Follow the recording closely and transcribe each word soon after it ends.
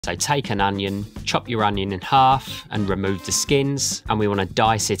So take an onion, chop your onion in half and remove the skins, and we want to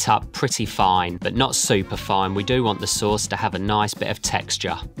dice it up pretty fine, but not super fine. We do want the sauce to have a nice bit of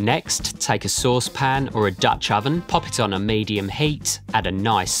texture. Next, take a saucepan or a Dutch oven, pop it on a medium heat, add a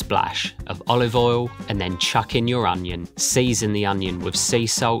nice splash of olive oil, and then chuck in your onion. Season the onion with sea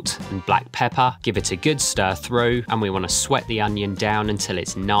salt and black pepper, give it a good stir through, and we want to sweat the onion down until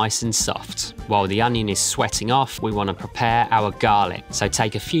it's nice and soft. While the onion is sweating off, we want to prepare our garlic. So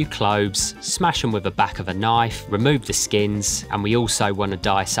take a few cloves, smash them with the back of a knife, remove the skins, and we also want to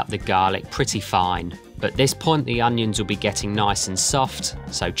dice up the garlic pretty fine. But at this point the onions will be getting nice and soft,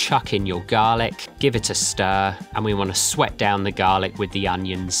 so chuck in your garlic, give it a stir, and we want to sweat down the garlic with the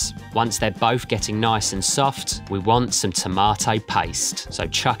onions. Once they're both getting nice and soft, we want some tomato paste. So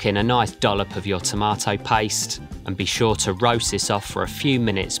chuck in a nice dollop of your tomato paste, and be sure to roast this off for a few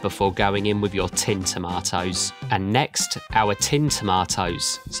minutes before going in with your tin tomatoes. And next, our tin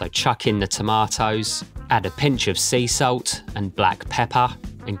tomatoes. So chuck in the tomatoes, add a pinch of sea salt and black pepper,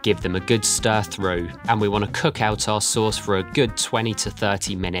 and give them a good stir through. And we want to cook out our sauce for a good 20 to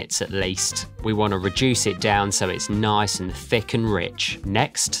 30 minutes at least. We want to reduce it down so it's nice and thick and rich.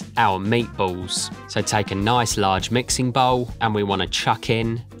 Next, our meatballs. So take a nice large mixing bowl, and we want to chuck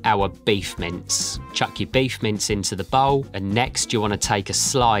in our beef mince. Chuck your beef mince into the bowl, and next you want to take a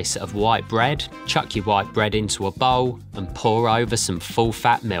slice of white bread, chuck your white bread into a bowl, and pour over some full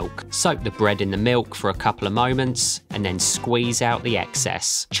fat milk. Soak the bread in the milk for a couple of moments, and then squeeze out the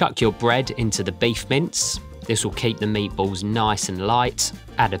excess. Chuck your bread into the beef mince. This will keep the meatballs nice and light.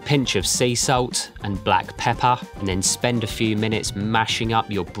 Add a pinch of sea salt and black pepper, and then spend a few minutes mashing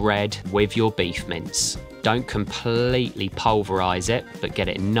up your bread with your beef mince. Don't completely pulverize it, but get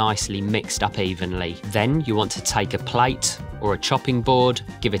it nicely mixed up evenly. Then you want to take a plate or a chopping board,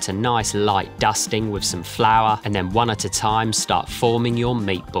 give it a nice light dusting with some flour, and then one at a time start forming your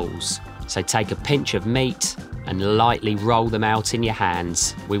meatballs. So take a pinch of meat and lightly roll them out in your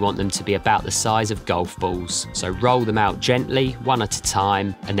hands. We want them to be about the size of golf balls. So roll them out gently, one at a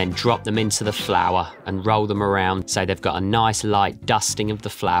time, and then drop them into the flour and roll them around so they've got a nice light dusting of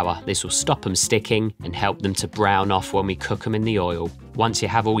the flour. This will stop them sticking and help them to brown off when we cook them in the oil. Once you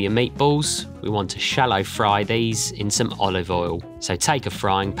have all your meatballs, we want to shallow fry these in some olive oil. So take a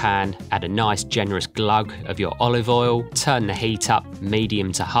frying pan, add a nice generous glug of your olive oil, turn the heat up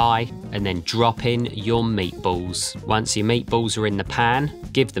medium to high, and then drop in your meatballs. Once your meatballs are in the pan,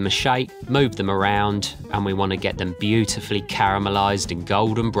 give them a shake, move them around, and we want to get them beautifully caramelized and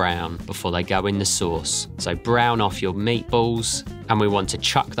golden brown before they go in the sauce. So brown off your meatballs, and we want to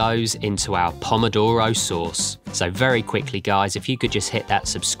chuck those into our Pomodoro sauce. So very quickly guys, if you could just hit that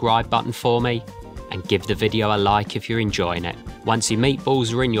subscribe button for me and give the video a like if you're enjoying it. Once your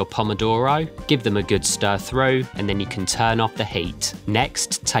meatballs are in your Pomodoro, give them a good stir through, and then you can turn off the heat.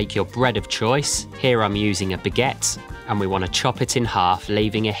 Next, take your bread of choice. Here I'm using a baguette, and we want to chop it in half,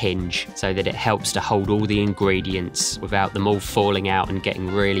 leaving a hinge so that it helps to hold all the ingredients without them all falling out and getting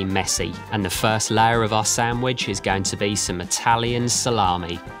really messy. And the first layer of our sandwich is going to be some Italian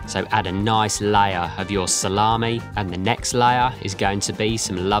salami. So add a nice layer of your salami, and the next layer is going to be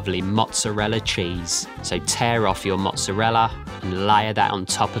some lovely mozzarella cheese. So tear off your mozzarella and layer that on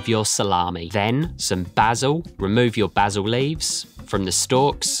top of your salami. Then some basil. Remove your basil leaves from the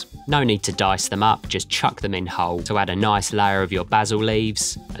stalks. No need to dice them up, just chuck them in whole. So add a nice layer of your basil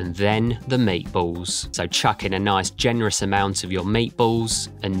leaves, and then the meatballs. So chuck in a nice generous amount of your meatballs,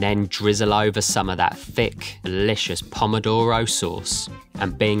 and then drizzle over some of that thick, delicious Pomodoro sauce.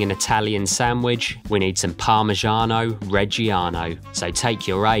 And being an Italian sandwich, we need some Parmigiano Reggiano. So take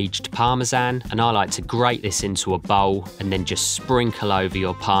your aged Parmesan, and I like to grate this into a bowl and then just sprinkle over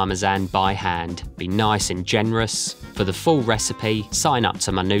your Parmesan by hand. Be nice and generous. For the full recipe, sign up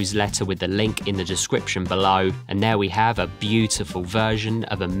to my newsletter with the link in the description below, and there we have a beautiful version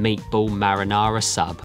of a Meatball Marinara Sub.